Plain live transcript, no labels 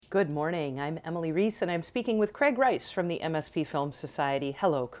Good morning. I'm Emily Reese, and I'm speaking with Craig Rice from the MSP Film Society.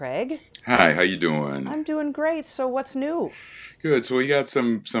 Hello, Craig. Hi, how you doing? I'm doing great. So, what's new? Good. So we got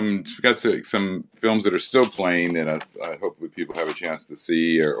some films that are still playing that hopefully people have a chance to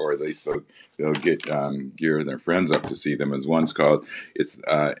see, or at least they'll get gear their friends up to see them. As one's called it's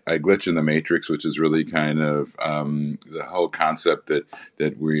A Glitch in the Matrix, which is really kind of the whole concept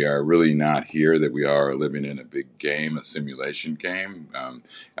that we are really not here, that we are living in a big game, a simulation game,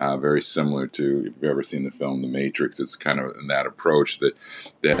 very similar to, if you've ever seen the film The Matrix. It's kind of in that approach that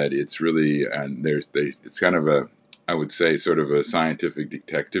it's really, and it's kind of a, I would say, sort of a scientific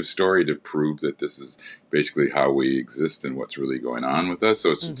detective story to prove that this is basically how we exist and what's really going on with us.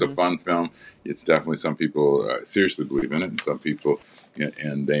 So it's a Mm-hmm. fun film. It's definitely, some people seriously believe in it, and some people,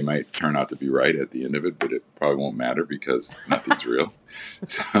 and they might turn out to be right at the end of it, but it probably won't matter because nothing's real.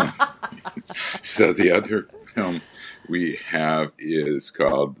 So, so the other film we have is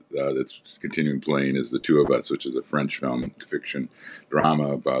called, that's continuing playing, is The Two of Us, which is a French film fiction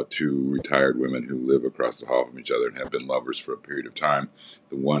drama about two retired women who live across the hall from each other and have been lovers for a period of time.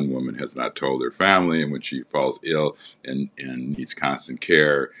 The one woman has not told her family, and when she falls ill and needs constant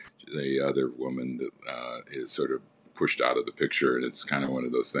care, the other woman is sort of pushed out of the picture. And it's kind of one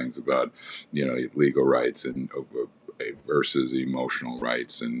of those things about, legal rights and versus emotional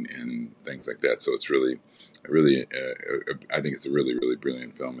rights and things like that. So it's really, I think it's a really, really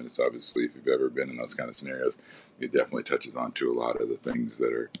brilliant film. And it's obviously, if you've ever been in those kind of scenarios, it definitely touches on to a lot of the things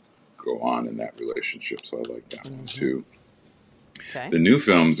that go on in that relationship. So I like that one Mm-hmm. too. Okay. The new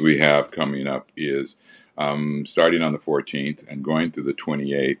films we have coming up is starting on the 14th and going through the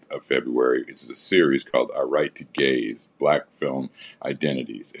 28th of February. It's a series called Our Right to Gaze: Black Film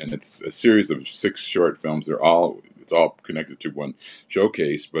Identities, and it's a series of 6 short films. It's all connected to one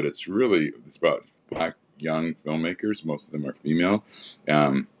showcase, but it's about Black young filmmakers. Most of them are female.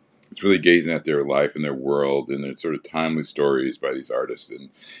 It's really gazing at their life and their world, and their sort of timely stories by these artists.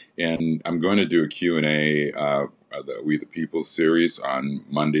 And I'm going to do a Q&A, the We the People series, on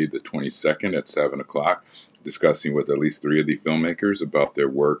Monday the 22nd at 7 o'clock, discussing with at least 3 of the filmmakers about their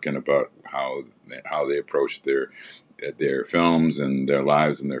work and about how they approach their films and their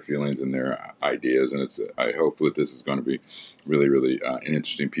lives and their feelings and their ideas. And I hope that this is going to be really, really an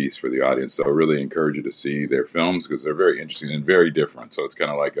interesting piece for the audience. So I really encourage you to see their films, because they're very interesting and very different. So it's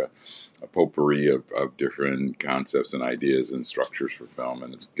kind of like a potpourri of different concepts and ideas and structures for film,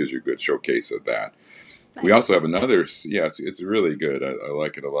 and it gives you a good showcase of that. We Nice. also have another, yeah, it's really good. I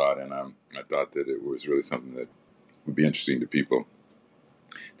like it a lot, and I thought that it was really something that would be interesting to people.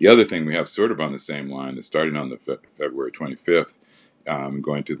 The other thing we have, sort of on the same line, is starting on the February 25th,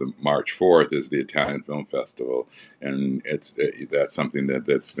 going to the March 4th, is the Italian Film Festival, and that's something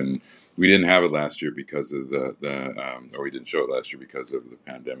that's been. We didn't have it last year because of or we didn't show it last year because of the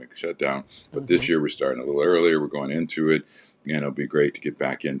pandemic shutdown. But Mm-hmm. this year we're starting a little earlier. We're going into it, and it'll be great to get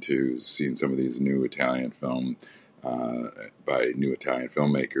back into seeing some of these new Italian film uh, by new Italian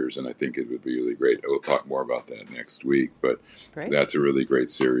filmmakers, and I think it would be really great. We'll talk more about that next week, but Great. that's a really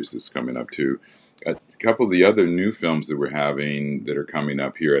great series that's coming up too. A couple of the other new films that we're having that are coming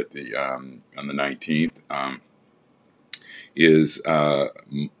up here at the on the 19th is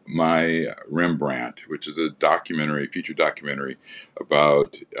My Rembrandt, which is a feature documentary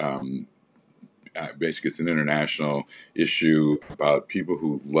about basically, it's an international issue about people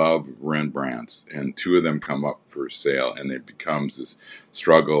who love Rembrandts, and 2 of them come up for sale, and it becomes this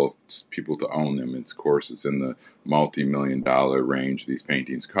struggle people to own them. And of course, it's in the multi-million-dollar range these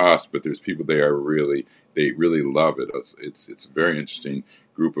paintings cost, but there's people they really love it. It's a very interesting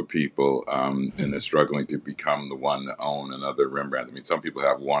group of people, and they're struggling to become the one to own another Rembrandt. I mean, some people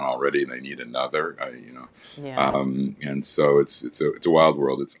have one already and they need another, Yeah. and so it's a wild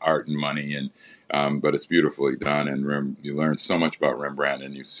world. It's art and money, and but it's beautifully done, and you learn so much about Rembrandt,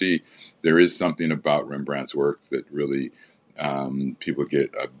 and you see there is something about Rembrandt's work that really people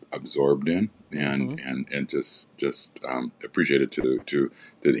get absorbed in, Mm-hmm. and just appreciate it to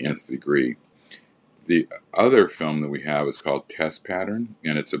the nth degree. The other film that we have is called Test Pattern,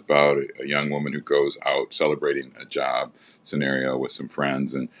 and it's about a young woman who goes out celebrating a job scenario with some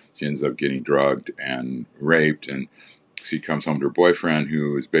friends, and she ends up getting drugged and raped, and she comes home to her boyfriend,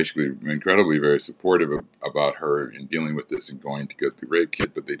 who is basically incredibly very supportive about her in dealing with this and going to get the rape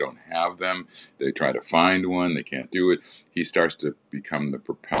kit, but they don't have them. They try to find one. They can't do it. He starts to become the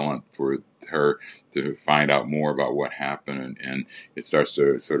propellant for her to find out more about what happened, and it starts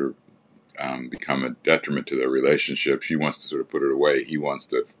to sort of become a detriment to their relationship. She wants to sort of put it away. He wants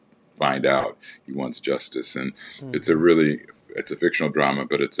to find out. He wants justice, and it's a Mm-hmm. really it's a fictional drama,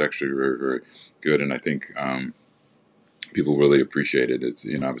 but it's actually very, very good. And I think people really appreciate it. It's,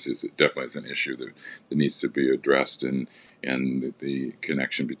 obviously it's definitely is an issue that needs to be addressed, and the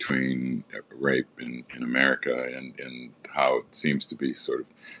connection between rape in America and how it seems to be sort of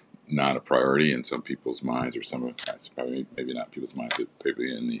not a priority in some people's minds, or some of probably maybe not people's minds, but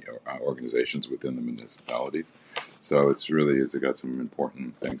maybe in the organizations within the municipalities. So it's got some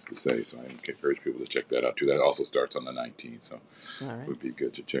important things to say. So I encourage people to check that out too. That also starts on the 19th, so it would be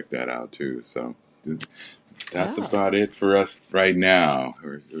good to check that out too. So that's about it for us right now,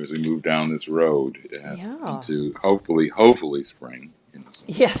 as we move down this road into hopefully spring. So.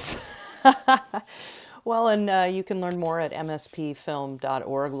 Yes. Well, and you can learn more at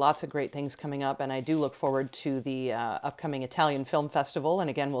mspfilm.org. Lots of great things coming up, and I do look forward to the upcoming Italian Film Festival. And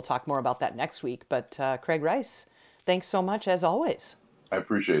again, we'll talk more about that next week. But Craig Rice, thanks so much as always. I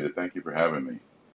appreciate it. Thank you for having me.